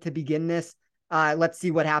tournament to begin this. Let's see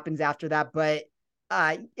what happens after that. But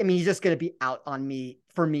he's just going to be out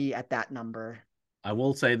for me at that number. I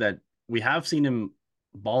will say that we have seen him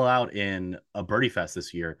ball out in a birdie fest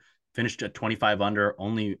this year, finished at 25 under,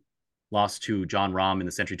 only lost to John Rahm in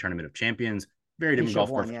the Century Tournament of Champions. Very different golf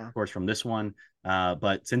course from this one.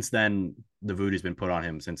 But since then, the voodoo's been put on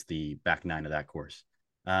him since the back 9 of that course.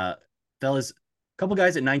 Fellas, a couple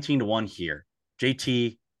guys at 19-1 here.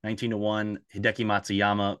 JT, 19-1, Hideki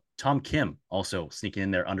Matsuyama, Tom Kim also sneaking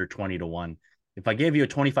in there under 20-1. If I gave you a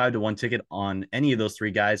 25-1 ticket on any of those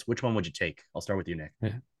 3 guys, which one would you take? I'll start with you, Nick.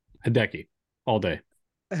 Yeah. Hideki, all day.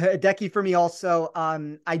 Hideki for me also.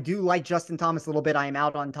 I do like Justin Thomas a little bit. I am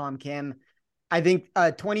out on Tom Kim. I think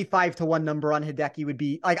a 25-1 number on Hideki would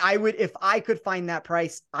be if I could find that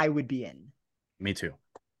price, I would be in. Me too.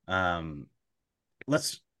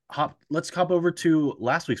 Let's hop over to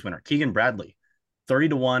last week's winner, Keegan Bradley,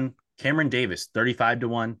 30-1, Cameron Davis,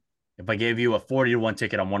 35-1. If I gave you a 40-1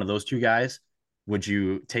 ticket on one of those 2 guys, would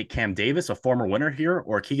you take Cam Davis, a former winner here,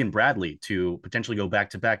 or Keegan Bradley to potentially go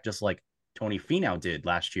back-to-back just like Tony Finau did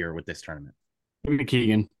last year with this tournament? Give me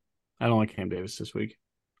Keegan. I don't like Cam Davis this week.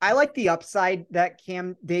 I like the upside that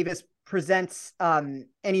Cam Davis presents.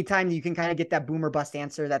 Anytime you can kind of get that boomer bust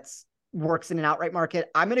answer that's works in an outright market.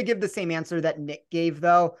 I'm going to give the same answer that Nick gave,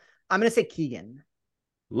 though. I'm going to say Keegan.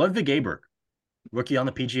 Ludwig Aberg, rookie on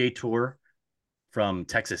the PGA Tour from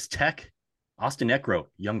Texas Tech. Austin Eckroat,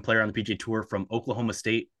 young player on the PGA Tour from Oklahoma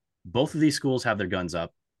State. Both of these schools have their guns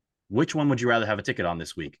up. Which one would you rather have a ticket on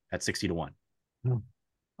this week at 60-1?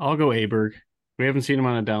 I'll go Aberg. We haven't seen him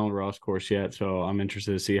on a Donald Ross course yet, so I'm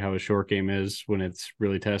interested to see how his short game is when it's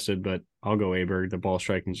really tested, but I'll go Aberg. The ball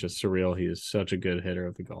striking is just surreal. He is such a good hitter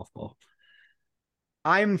of the golf ball.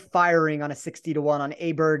 I'm firing on a 60-1 on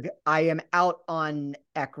Aberg. I am out on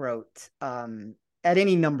Eckroat at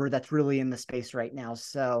any number that's really in the space right now.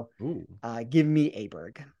 So give me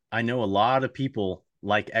Aberg. I know a lot of people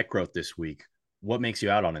like Eckroat this week. What makes you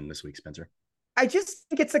out on him this week, Spencer? I just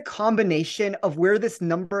think it's a combination of where this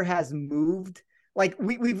number has moved. Like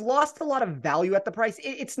we've lost a lot of value at the price.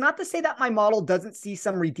 It's not to say that my model doesn't see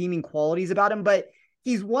some redeeming qualities about him, but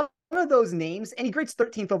he's one of those names and he grades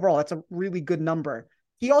 13th overall. That's a really good number.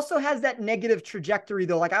 He also has that negative trajectory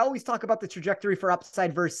though. Like I always talk about the trajectory for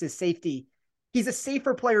upside versus safety. He's a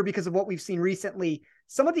safer player because of what we've seen recently.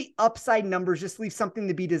 Some of the upside numbers just leave something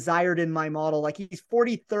to be desired in my model. Like he's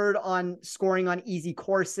 43rd on scoring on easy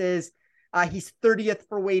courses. He's 30th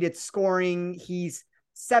for weighted scoring. He's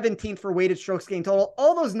 17th for weighted strokes gained total.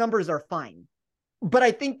 All those numbers are fine. But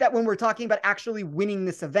I think that when we're talking about actually winning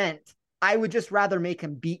this event, I would just rather make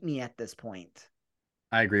him beat me at this point.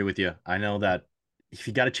 I agree with you. I know that if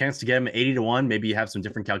you got a chance to get him at 80-1, maybe you have some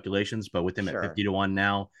different calculations, but with him at 50-1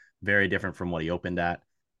 now, very different from what he opened at.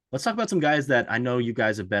 Let's talk about some guys that I know you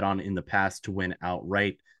guys have bet on in the past to win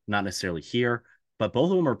outright, not necessarily here, but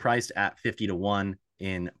both of them are priced at 50-1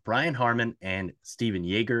 in Brian Harman and Steven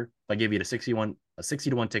Jaeger. If I gave you a a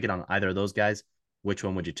 60-1 ticket on either of those guys. Which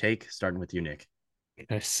one would you take? Starting with you, Nick.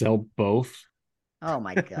 I sell both. Oh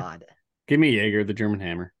my God. Give me Jaeger, the German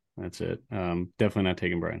Hammer. That's it. Definitely not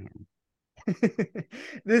taking Brian Harman.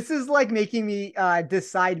 This is like making me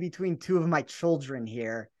decide between two of my children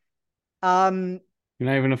here. You're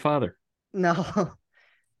not even a father. No.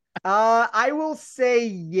 I will say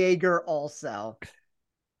Jaeger also.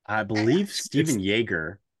 I believe Steven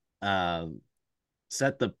Jaeger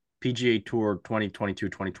set the PGA Tour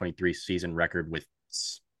 2022-2023 season record with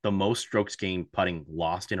the most strokes gained putting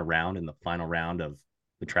lost in a round in the final round of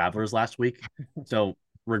the Travelers last week. So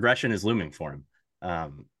regression is looming for him.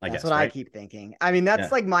 That's what I keep thinking. I mean,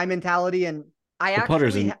 that's like my mentality. And the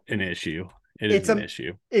putter's an issue. It's an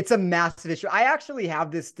issue. It's a massive issue. I actually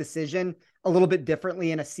have this decision a little bit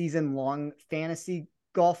differently in a season-long fantasy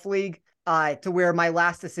golf league, to where my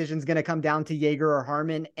last decision is going to come down to Jaeger or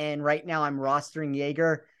Harman. And right now I'm rostering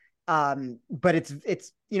Jaeger. But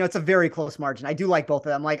it's a very close margin. I do like both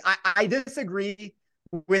of them. Like I disagree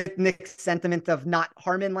with Nick's sentiment of not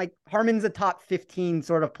Harman. Like Harman's a top 15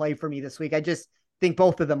 sort of play for me this week. I just think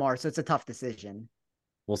both of them are. So it's a tough decision.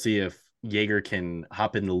 We'll see if Jaeger can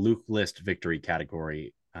hop in the Luke List victory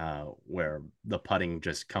category, where the putting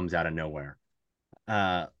just comes out of nowhere.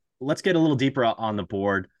 Let's get a little deeper on the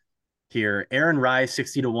board here. Aaron Rai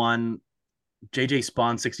 60-1, JJ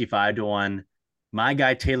Spawn 65-1. My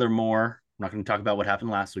guy Taylor Moore, I'm not going to talk about what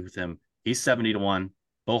happened last week with him. He's 70-1.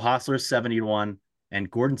 Beau Hossler is 70-1,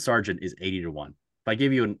 and Gordon Sargent is 80-1. If I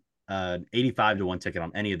give you an 85-1 ticket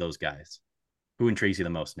on any of those guys, who intrigues you the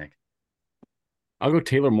most, Nick? I'll go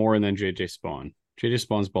Taylor Moore and then JJ Spawn. JJ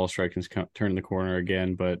Spawn's ball striking's turning the corner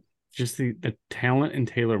again, but just the talent in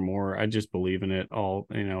Taylor Moore, I just believe in it all,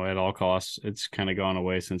 at all costs. It's kind of gone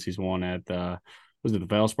away since he's won at was it the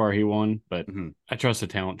Valspar he won? But I trust the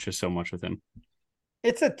talent just so much with him.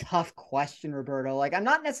 It's a tough question, Roberto. Like, I'm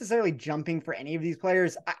not necessarily jumping for any of these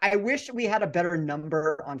players. I wish we had a better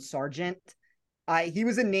number on Sargent. He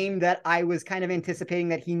was a name that I was kind of anticipating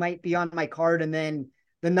that he might be on my card, and then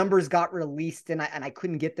the numbers got released and I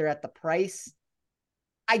couldn't get there at the price.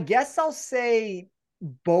 I guess I'll say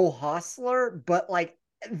Beau Hossler, but like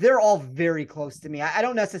they're all very close to me. I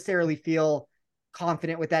don't necessarily feel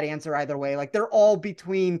confident with that answer either way. Like they're all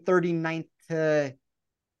between 39th to,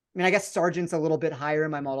 I guess Sargent's a little bit higher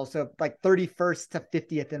in my model. So like 31st to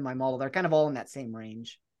 50th in my model. They're kind of all in that same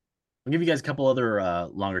range. I'll give you guys a couple other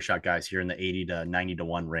longer shot guys here in the 80 to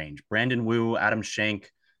 90-1 range. Brandon Wu, Adam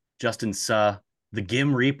Schenk, Justin Suh, the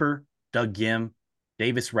Gim Reaper, Doug Gim,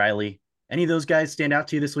 Davis Riley. Any of those guys stand out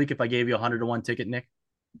to you this week if I gave you a 100-1 ticket, Nick?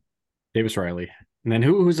 Davis Riley. And then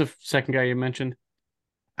who's the second guy you mentioned?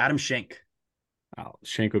 Adam Schenk. Oh,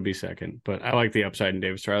 Schenk would be second, but I like the upside in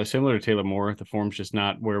Davis Riley. Similar to Taylor Moore, the form's just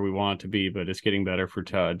not where we want it to be, but it's getting better for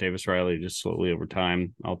Davis Riley just slowly over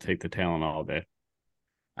time. I'll take the talent all day.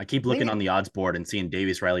 I keep looking on the odds board and seeing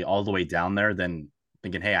Davis Riley all the way down there, then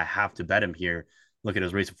thinking, hey, I have to bet him here. Look at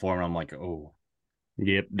his recent form, and I'm like, oh,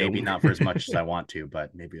 yep, maybe not for as much as I want to,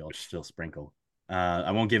 but maybe I'll still sprinkle.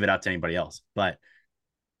 I won't give it out to anybody else. But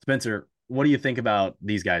Spencer, what do you think about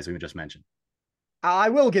these guys we just mentioned? I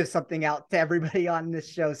will give something out to everybody on this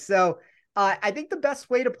show. So I think the best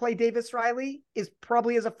way to play Davis Riley is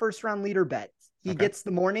probably as a first-round leader bet. He gets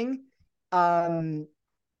the morning.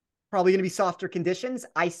 Probably going to be softer conditions.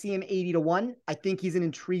 I see him 80-1. I think he's an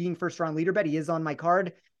intriguing first-round leader bet. He is on my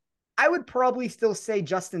card. I would probably still say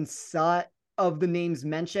Justin Suh of the names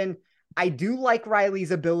mentioned. I do like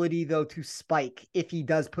Riley's ability, though, to spike if he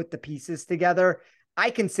does put the pieces together. I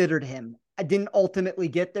considered him. I didn't ultimately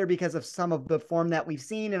get there because of some of the form that we've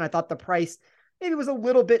seen, and I thought the price maybe was a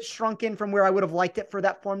little bit shrunken from where I would have liked it for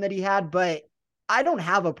that form that he had, but I don't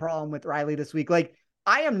have a problem with Riley this week. Like,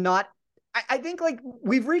 I am not – I think, like,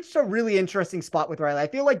 we've reached a really interesting spot with Riley. I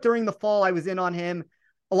feel like during the fall I was in on him.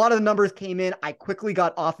 A lot of the numbers came in. I quickly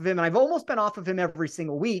got off of him, and I've almost been off of him every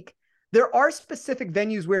single week. There are specific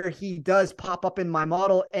venues where he does pop up in my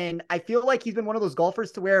model, and I feel like he's been one of those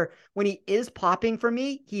golfers to where when he is popping for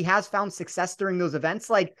me, he has found success during those events.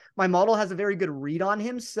 Like, my model has a very good read on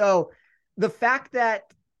him. So the fact that,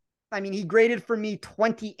 he graded for me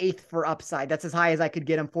 28th for upside. That's as high as I could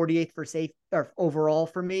get him, 48th for safe or overall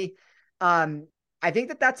for me. I think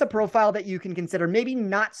that that's a profile that you can consider. Maybe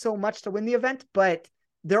not so much to win the event, but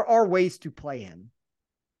there are ways to play him.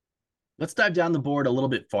 Let's dive down the board a little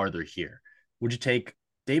bit farther here. Would you take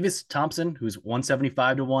Davis Thompson, who's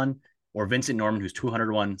 175-1, or Vincent Norman, who's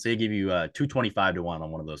 200-1? Say I give you 225-1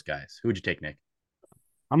 on one of those guys. Who would you take, Nick?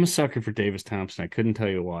 I'm a sucker for Davis Thompson. I couldn't tell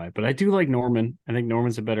you why, but I do like Norman. I think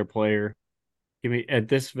Norman's a better player. Give me at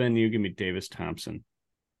this venue. Give me Davis Thompson.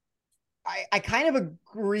 I kind of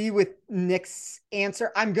agree with Nick's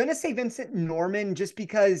answer. I'm going to say Vincent Norman just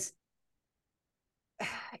because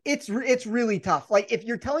it's really tough. Like, if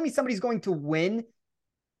you're telling me somebody's going to win,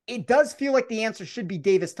 it does feel like the answer should be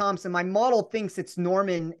Davis Thompson. My model thinks it's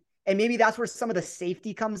Norman, and maybe that's where some of the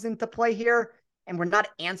safety comes into play here, and we're not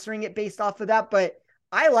answering it based off of that. But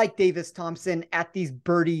I like Davis Thompson at these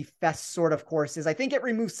birdie fest sort of courses. I think it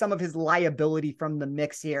removes some of his liability from the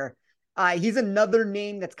mix here. He's another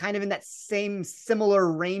name that's kind of in that same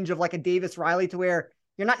similar range of like a Davis Riley, to where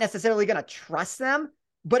you're not necessarily going to trust them,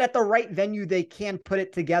 but at the right venue, they can put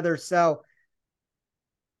it together. So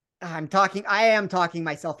I am talking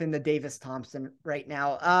myself into Davis Thompson right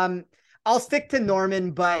now. I'll stick to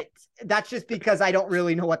Norman, but that's just because I don't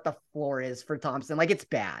really know what the floor is for Thompson. Like, it's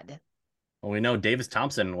bad. Well, we know Davis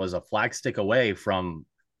Thompson was a flag stick away from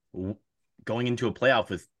going into a playoff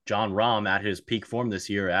with Jon Rahm at his peak form this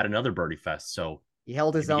year at another birdie fest. So he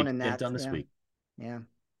held his own in that. Done this week. Yeah.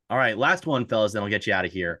 All right, last one, fellas, then I'll get you out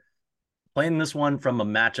of here. Playing this one from a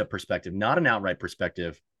matchup perspective, not an outright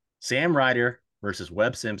perspective. Sam Ryder versus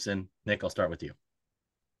Webb Simpson. Nick, I'll start with you.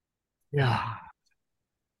 Yeah.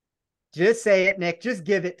 Just say it, Nick. Just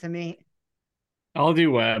give it to me. I'll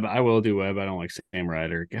do Webb. I will do Webb. I don't like Sam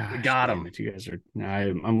Ryder. Gosh, we got him. You guys are.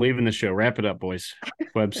 I'm leaving the show. Wrap it up, boys.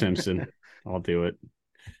 Webb Simpson. I'll do it.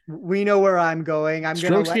 We know where I'm going.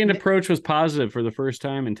 Strokes gained approach was positive for the first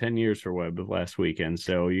time in 10 years for Webb last weekend.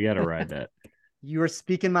 So you got to ride that. You are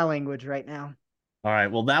speaking my language right now. All right.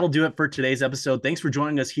 Well, that'll do it for today's episode. Thanks for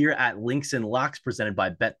joining us here at Links and Locks, presented by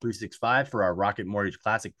Bet365 for our Rocket Mortgage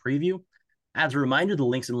Classic preview. As a reminder, the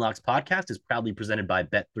Links and Locks podcast is proudly presented by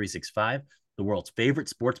Bet365, the world's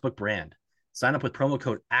favorite sportsbook brand. Sign up with promo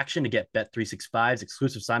code ACTION to get Bet365's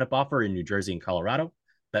exclusive sign-up offer in New Jersey and Colorado.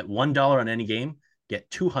 Bet $1 on any game, get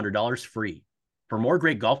 $200 free. For more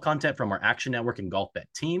great golf content from our Action Network and Golf Bet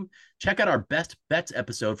team, check out our Best Bets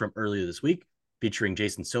episode from earlier this week, featuring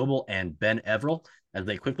Jason Sobel and Ben Everill, as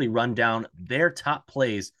they quickly run down their top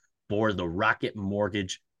plays for the Rocket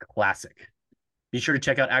Mortgage Classic. Be sure to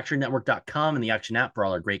check out actionnetwork.com and the Action app for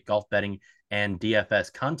all our great golf betting and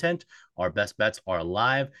DFS content. Our best bets are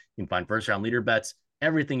live. You can find first round leader bets,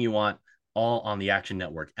 everything you want, all on the Action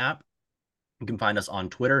Network app. You can find us on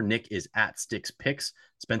Twitter. Nick is at SticksPicks.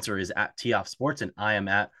 Spencer is at Toff Sports, and I am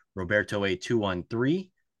at Roberto213.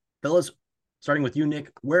 Fellas, starting with you,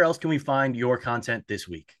 Nick, where else can we find your content this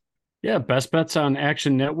week? Yeah, best bets on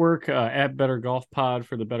Action Network, at Better Golf Pod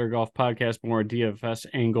for the Better Golf Podcast, more DFS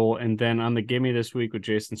angle, and then on the Gimme this week with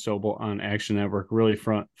Jason Sobel on Action Network. Really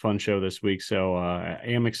fun show this week. So I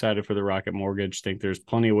am excited for the Rocket Mortgage. Think there's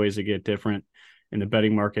plenty of ways to get different in the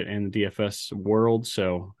betting market and the DFS world.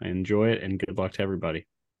 So enjoy it and good luck to everybody.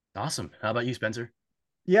 Awesome. How about you, Spencer?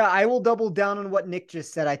 Yeah, I will double down on what Nick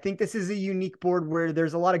just said. I think this is a unique board where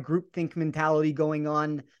there's a lot of groupthink mentality going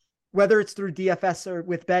on. Whether it's through DFS or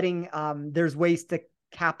with betting, there's ways to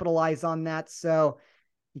capitalize on that. So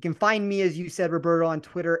you can find me, as you said, Roberto, on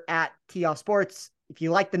Twitter at Toff Sports. If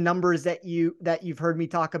you like the numbers that you've heard me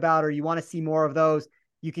talk about, or you want to see more of those,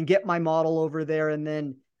 you can get my model over there. And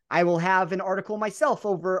then I will have an article myself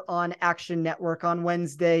over on Action Network on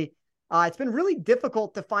Wednesday. It's been really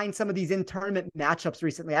difficult to find some of these in-tournament matchups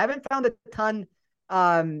recently. I haven't found a ton.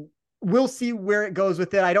 We'll see where it goes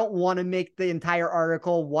with it. I don't want to make the entire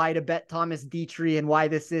article why to bet Thomas Dietrich and why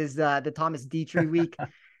this is the Thomas Dietrich week,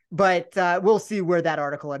 but we'll see where that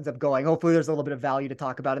article ends up going. Hopefully there's a little bit of value to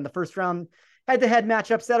talk about in the first round head-to-head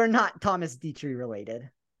matchups that are not Thomas Dietrich related.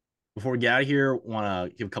 Before we get out of here, want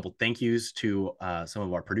to give a couple thank yous to some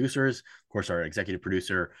of our producers. Of course, our executive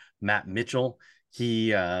producer, Matt Mitchell. He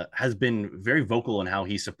has been very vocal in how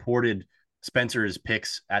he supported Spencer's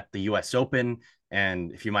picks at the U.S. Open.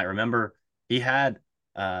 And if you might remember, he had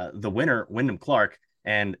the winner, Wyndham Clark,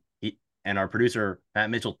 and our producer, Matt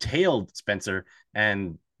Mitchell, tailed Spencer.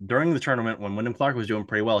 And during the tournament, when Wyndham Clark was doing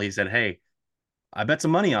pretty well, he said, hey, I bet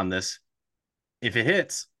some money on this. If it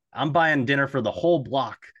hits, I'm buying dinner for the whole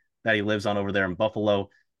block that he lives on over there in Buffalo.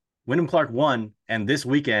 Wyndham Clark won, and this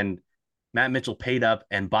weekend, Matt Mitchell paid up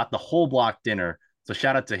and bought the whole block dinner. So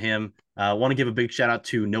shout out to him. I want to give a big shout out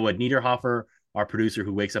to Noah Niederhofer, our producer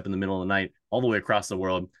who wakes up in the middle of the night all the way across the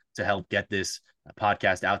world to help get this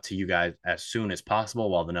podcast out to you guys as soon as possible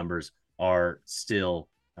while the numbers are still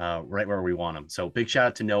right where we want them. So big shout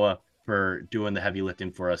out to Noah for doing the heavy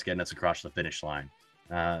lifting for us, getting us across the finish line.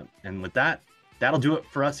 And with that, that'll do it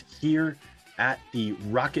for us here at the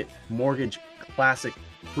Rocket Mortgage Classic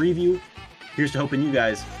preview. Here's to hoping you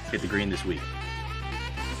guys hit the green this week.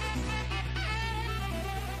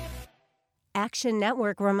 Action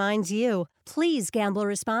Network reminds you, please gamble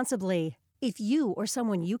responsibly. If you or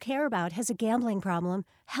someone you care about has a gambling problem,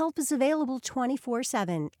 help is available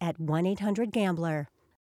 24/7 at 1-800-GAMBLER.